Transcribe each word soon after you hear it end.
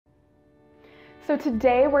So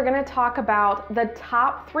today we're going to talk about the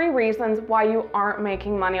top 3 reasons why you aren't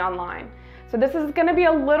making money online. So this is going to be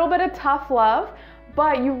a little bit of tough love,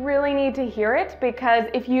 but you really need to hear it because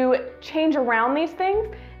if you change around these things,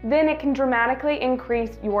 then it can dramatically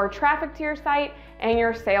increase your traffic to your site and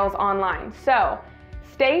your sales online. So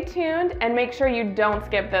stay tuned and make sure you don't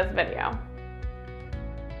skip this video.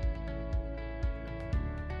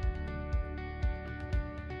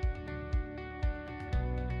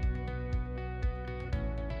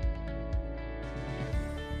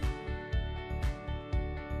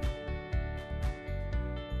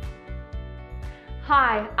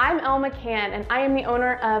 Hi, I'm Elle McCann, and I am the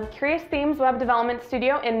owner of Curious Themes Web Development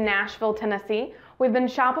Studio in Nashville, Tennessee. We've been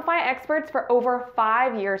Shopify experts for over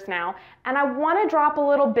 5 years now, and I want to drop a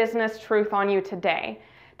little business truth on you today.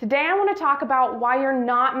 Today I want to talk about why you're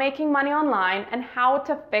not making money online and how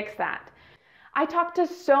to fix that. I talk to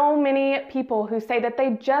so many people who say that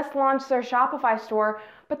they just launched their Shopify store,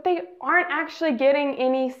 but they aren't actually getting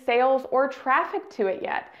any sales or traffic to it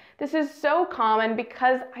yet. This is so common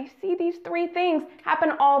because I see these 3 things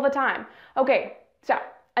happen all the time. Okay, so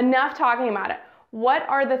enough talking about it. What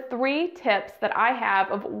are the 3 tips that I have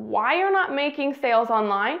of why you're not making sales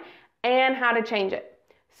online and how to change it?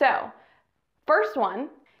 So, first one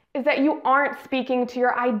is that you aren't speaking to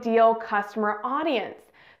your ideal customer audience.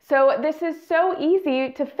 So this is so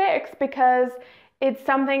easy to fix because it's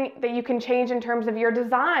something that you can change in terms of your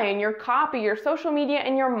design, your copy, your social media,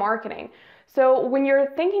 and your marketing. So when you're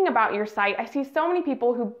thinking about your site, I see so many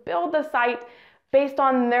people who build the site based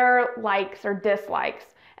on their likes or dislikes,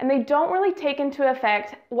 and they don't really take into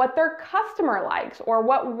effect what their customer likes or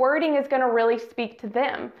what wording is going to really speak to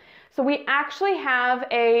them. So we actually have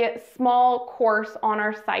a small course on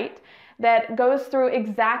our site that goes through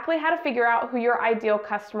exactly how to figure out who your ideal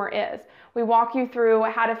customer is. We walk you through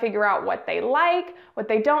how to figure out what they like, what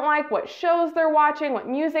they don't like, what shows they're watching, what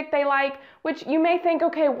music they like, which you may think,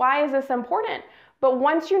 okay, why is this important? But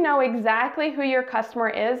once you know exactly who your customer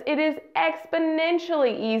is, it is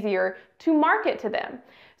exponentially easier to market to them.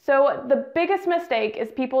 So the biggest mistake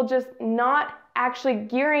is people just not actually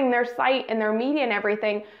gearing their site and their media and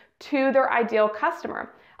everything to their ideal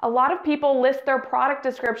customer. A lot of people list their product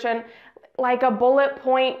description like a bullet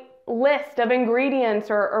point list of ingredients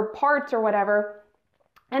or parts or whatever,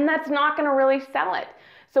 and that's not going to really sell it.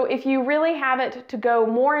 So if you really have it to go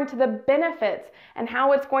more into the benefits and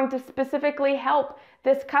how it's going to specifically help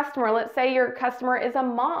this customer, let's say your customer is a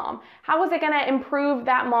mom, how is it going to improve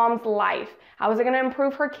that mom's life? How is it going to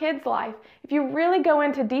improve her kid's life? If you really go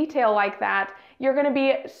into detail like that, you're going to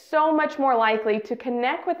be so much more likely to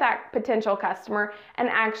connect with that potential customer and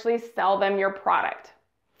actually sell them your product.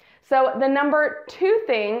 So the number 2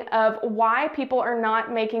 thing of why people are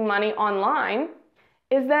not making money online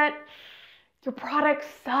is that your product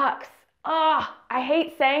sucks. I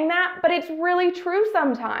hate saying that, but it's really true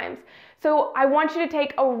sometimes. So I want you to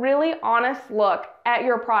take a really honest look at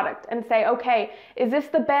your product and say, okay, is this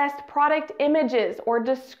the best product images or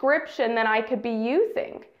description that I could be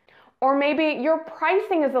using? Or maybe your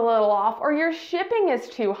pricing is a little off or your shipping is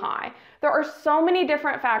too high. There are so many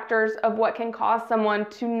different factors of what can cause someone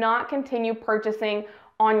to not continue purchasing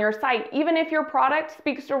on your site. Even if your product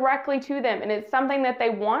speaks directly to them and it's something that they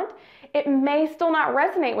want, it may still not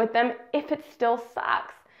resonate with them if it still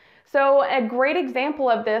sucks. So a great example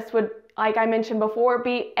of this would, like I mentioned before,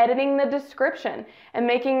 be editing the description and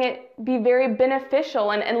making it be very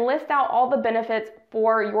beneficial and list out all the benefits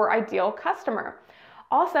for your ideal customer.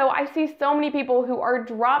 Also, I see so many people who are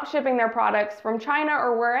drop shipping their products from China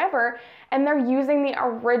or wherever, and they're using the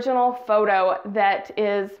original photo that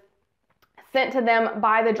is sent to them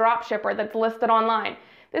by the drop shipper that's listed online.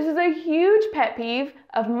 This is a huge pet peeve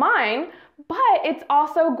of mine, but it's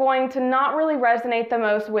also going to not really resonate the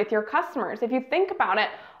most with your customers. If you think about it,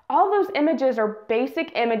 all those images are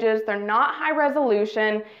basic images. They're not high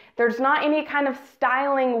resolution. There's not any kind of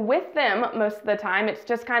styling with them most of the time. It's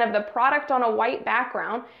just kind of the product on a white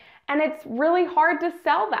background, and it's really hard to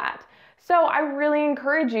sell that. So I really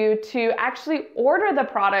encourage you to actually order the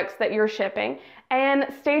products that you're shipping and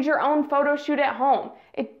stage your own photo shoot at home.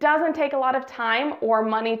 It doesn't take a lot of time or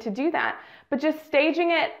money to do that, but just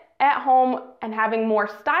staging it at home and having more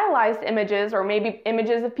stylized images or maybe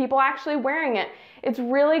images of people actually wearing it, it's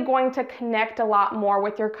really going to connect a lot more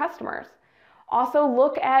with your customers. Also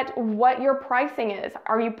look at what your pricing is.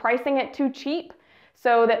 Are you pricing it too cheap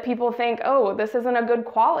so that people think, oh, this isn't a good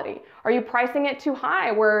quality? Are you pricing it too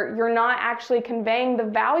high where you're not actually conveying the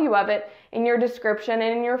value of it in your description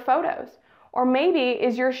and in your photos? Or maybe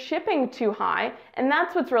is your shipping too high and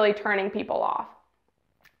that's what's really turning people off?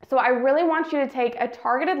 So I really want you to take a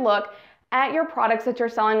targeted look at your products that you're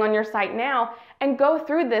selling on your site now and go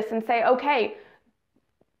through this and say, okay,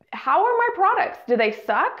 how are my products? Do they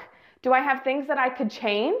suck? Do I have things that I could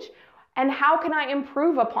change? And how can I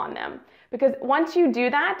improve upon them? Because once you do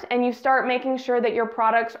that and you start making sure that your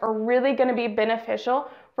products are really going to be beneficial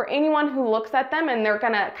for anyone who looks at them and they're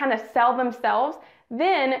going to kind of sell themselves,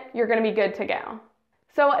 then you're going to be good to go.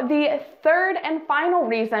 So the third and final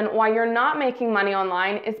reason why you're not making money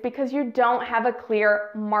online is because you don't have a clear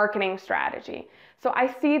marketing strategy. So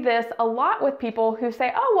I see this a lot with people who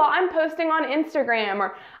say, oh, well, I'm posting on Instagram,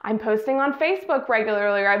 or I'm posting on Facebook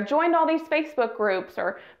regularly, or I've joined all these Facebook groups,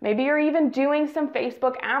 or maybe you're even doing some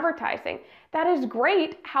Facebook advertising. That is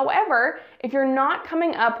great. However, if you're not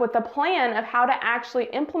coming up with a plan of how to actually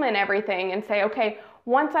implement everything and say, okay,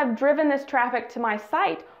 once I've driven this traffic to my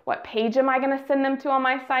site, what page am I going to send them to on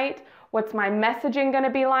my site? What's my messaging going to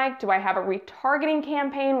be like? Do I have a retargeting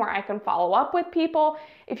campaign where I can follow up with people?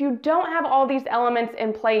 If you don't have all these elements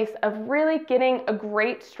in place of really getting a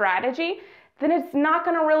great strategy, then it's not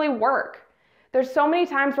going to really work. There's so many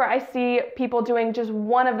times where I see people doing just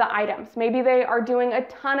one of the items. Maybe they are doing a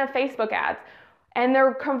ton of Facebook ads and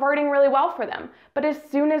they're converting really well for them. But as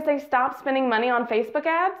soon as they stop spending money on Facebook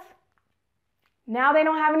ads, now they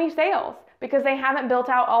don't have any sales because they haven't built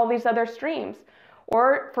out all these other streams.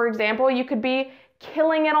 Or, for example, you could be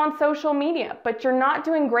killing it on social media, but you're not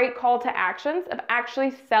doing great call to actions of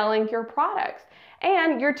actually selling your products.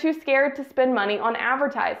 And you're too scared to spend money on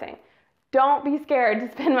advertising. Don't be scared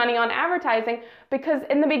to spend money on advertising, because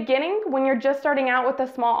in the beginning, when you're just starting out with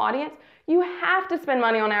a small audience, you have to spend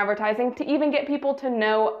money on advertising to even get people to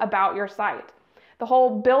know about your site. The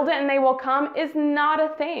whole build it and they will come is not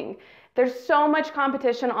a thing. There's so much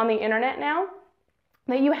competition on the internet now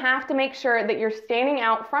that you have to make sure that you're standing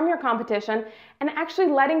out from your competition and actually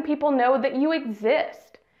letting people know that you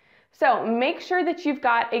exist. So make sure that you've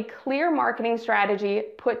got a clear marketing strategy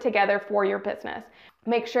put together for your business.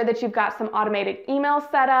 Make sure that you've got some automated emails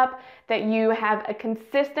set up, that you have a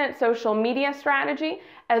consistent social media strategy,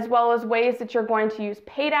 as well as ways that you're going to use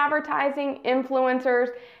paid advertising, influencers,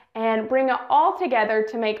 and bring it all together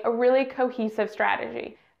to make a really cohesive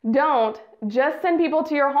strategy. Don't just send people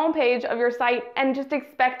to your homepage of your site and just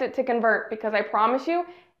expect it to convert, because I promise you,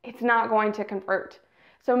 it's not going to convert.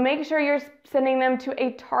 So make sure you're sending them to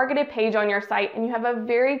a targeted page on your site and you have a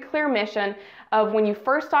very clear mission of when you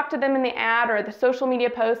first talk to them in the ad or the social media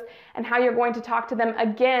post and how you're going to talk to them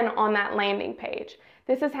again on that landing page.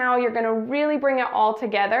 This is how you're going to really bring it all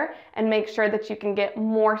together and make sure that you can get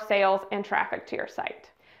more sales and traffic to your site.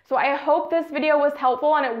 So I hope this video was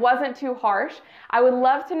helpful and it wasn't too harsh. I would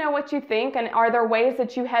love to know what you think, and are there ways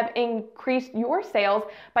that you have increased your sales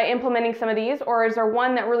by implementing some of these, or is there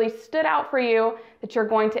one that really stood out for you that you're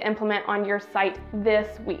going to implement on your site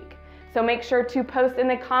this week? So make sure to post in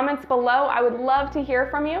the comments below. I would love to hear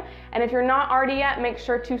from you. And if you're not already yet, make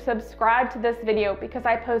sure to subscribe to this video, because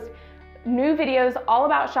I post new videos all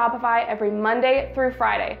about Shopify every Monday through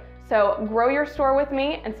Friday. So grow your store with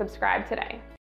me and subscribe today.